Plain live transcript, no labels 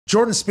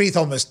Jordan Spieth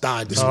almost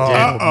died this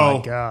weekend. Oh,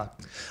 my God.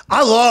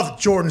 I love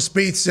Jordan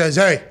Spieth says,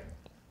 hey,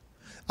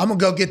 I'm going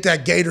to go get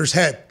that Gator's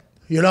head.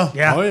 You know?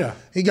 Yeah. Oh, yeah.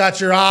 He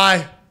got your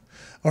eye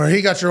or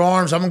he got your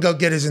arms. I'm going to go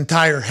get his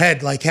entire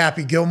head like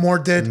Happy Gilmore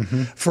did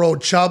for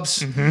old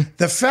Chubbs.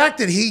 The fact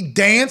that he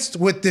danced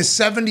with this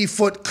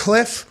 70-foot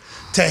cliff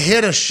to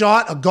hit a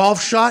shot, a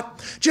golf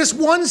shot, just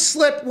one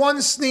slip, one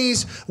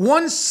sneeze,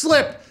 one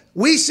slip.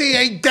 We see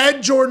a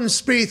dead Jordan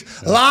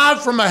Spieth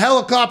live from a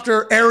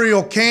helicopter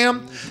aerial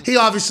cam. He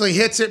obviously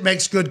hits it,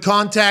 makes good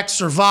contact,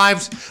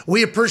 survives.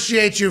 We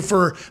appreciate you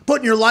for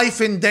putting your life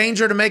in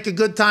danger to make a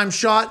good time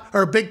shot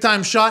or a big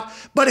time shot.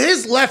 But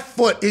his left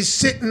foot is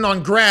sitting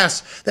on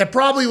grass that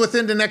probably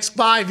within the next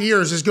 5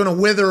 years is going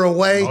to wither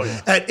away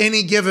at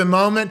any given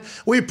moment.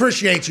 We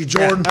appreciate you,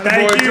 Jordan.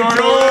 Thank you,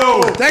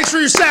 Jordan. Thanks for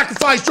your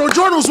sacrifice, Jordan.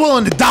 Jordan was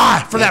willing to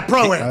die for that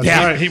pro-am.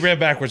 Yeah, he ran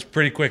backwards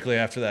pretty quickly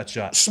after that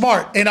shot.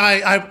 Smart. And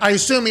I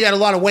assume he had a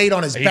lot of weight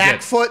on his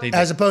back foot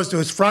as opposed to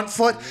his front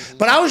foot.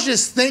 But I was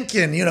just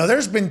thinking, you know,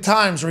 there's been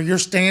times where you're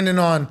standing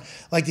on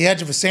like the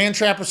edge of a sand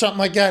trap or something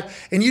like that,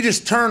 and you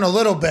just turn a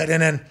little bit,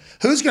 and then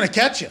who's going to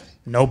catch you?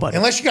 Nobody.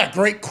 Unless you got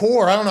great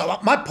core. I don't know.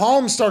 My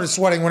palms started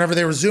sweating whenever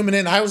they were zooming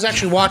in. I was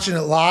actually watching it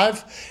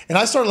live, and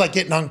I started like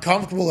getting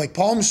uncomfortable, like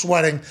palm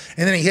sweating,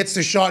 and then he hits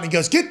the shot, and he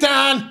goes, get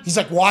down. He's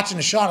like watching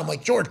the shot. I'm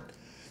like, Jordan,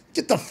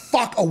 get the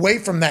fuck away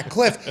from that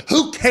cliff.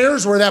 Who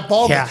cares where that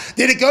ball goes?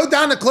 Did it go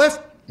down the cliff?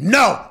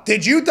 No.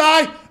 Did you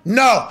die?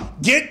 No.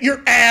 Get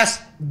your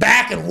ass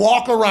back and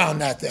walk around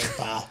that thing,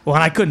 pal. Well,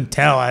 and I couldn't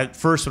tell. At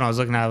first, when I was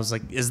looking at it, I was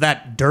like, is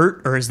that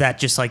dirt or is that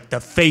just like the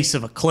face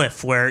of a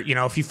cliff where, you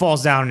know, if he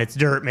falls down and it's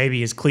dirt,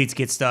 maybe his cleats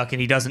get stuck and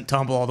he doesn't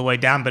tumble all the way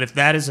down. But if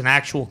that is an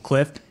actual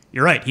cliff,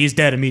 you're right. He's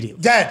dead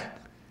immediately. Dead.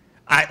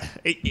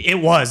 It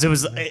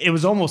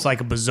was almost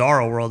like a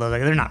bizarro world. I was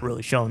like, they're not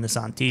really showing this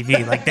on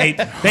TV. Like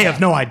they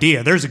have no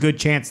idea. There's a good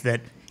chance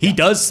that he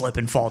does slip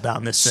and fall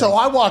down this thing. So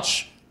I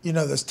watch, you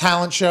know, those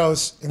talent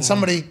shows, and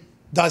somebody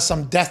does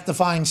some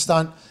death-defying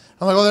stunt.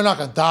 I'm like, well, they're not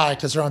going to die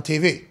because they're on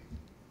TV.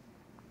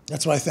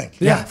 That's what I think.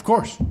 Yeah, of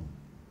course.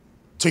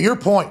 To your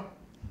point,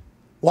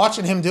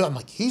 watching him do it, I'm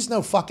like, he's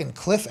no fucking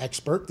cliff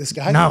expert, this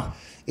guy. No.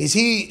 Is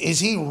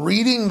he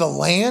reading the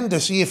land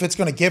to see if it's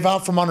going to give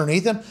out from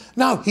underneath him?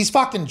 No, he's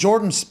fucking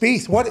Jordan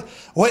Spieth.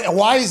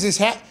 Why is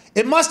this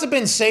It must have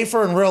been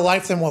safer in real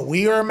life than what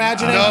we are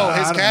imagining. No,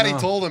 his caddy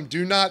told him,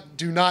 do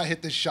not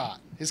hit this shot.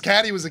 His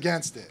caddy was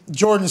against it.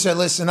 Jordan said,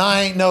 listen,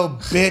 I ain't no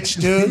bitch,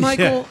 dude.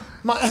 Michael.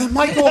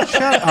 Michael,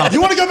 shut up. You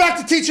want to go back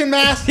to teaching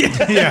math?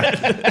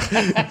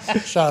 Yeah.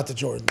 Shout out to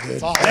Jordan, dude.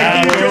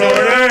 Thank you,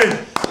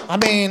 Jordan. I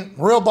mean,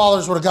 real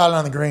ballers would have got it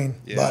on the green,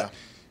 but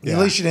Yeah. at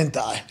least you didn't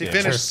die. He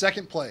finished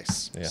second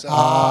place. Yeah. So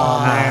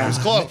it was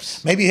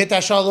close. Maybe you hit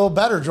that shot a little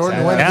better,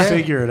 Jordan. To win the game.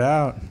 Figure it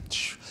out.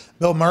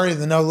 Bill Murray,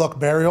 the no-look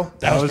burial.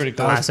 That was pretty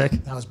cool. Classic.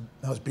 That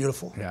was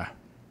beautiful. Yeah.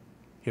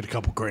 He had a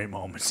couple great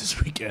moments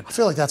this weekend. I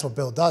feel like that's what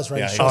Bill does, right?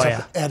 Yeah, he he shows does.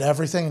 up at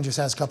everything and just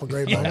has a couple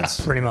great moments.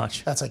 Pretty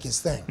much. That's like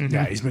his thing.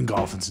 Yeah, he's been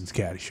golfing since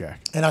Caddyshack.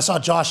 And I saw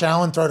Josh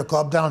Allen throw the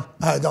club down.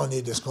 I don't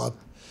need this club.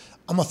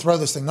 I'm going to throw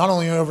this thing not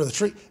only over the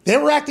tree. They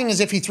were acting as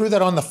if he threw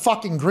that on the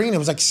fucking green. It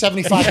was like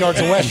 75 yards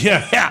away.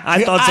 Yeah,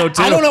 I thought so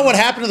too. I don't know what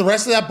happened to the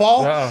rest of that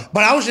ball,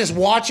 but I was just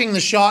watching the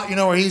shot, you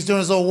know, where he's doing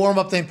his little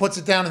warm-up thing, puts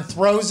it down and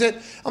throws it.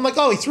 I'm like,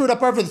 oh, he threw it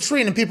up over the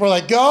tree, and then people are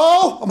like,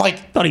 go. I'm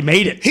like, Thought he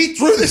made it. he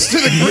threw this to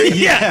the green.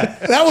 Yeah.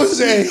 That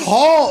was a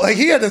haul. Like,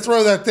 he had to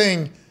throw that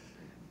thing.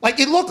 Like,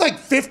 it looked like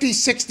 50,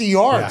 60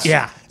 yards.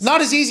 Yeah.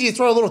 Not as easy to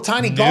throw a little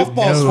tiny golf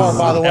ball as far,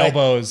 by the way.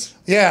 Elbows.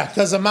 Yeah,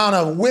 because the amount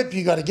of whip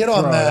you got to get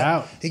on Throw it that.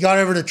 out. He got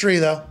over the tree,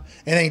 though,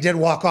 and then he did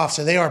walk off,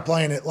 so they are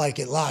playing it like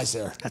it lies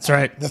there. That's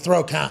right. The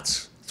throw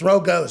counts. Throw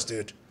goes,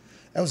 dude.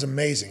 That was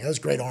amazing. That was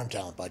great arm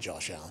talent by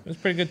Josh Allen. It was a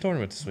pretty good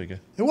tournament this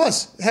weekend. It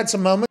was. It had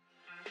some moments.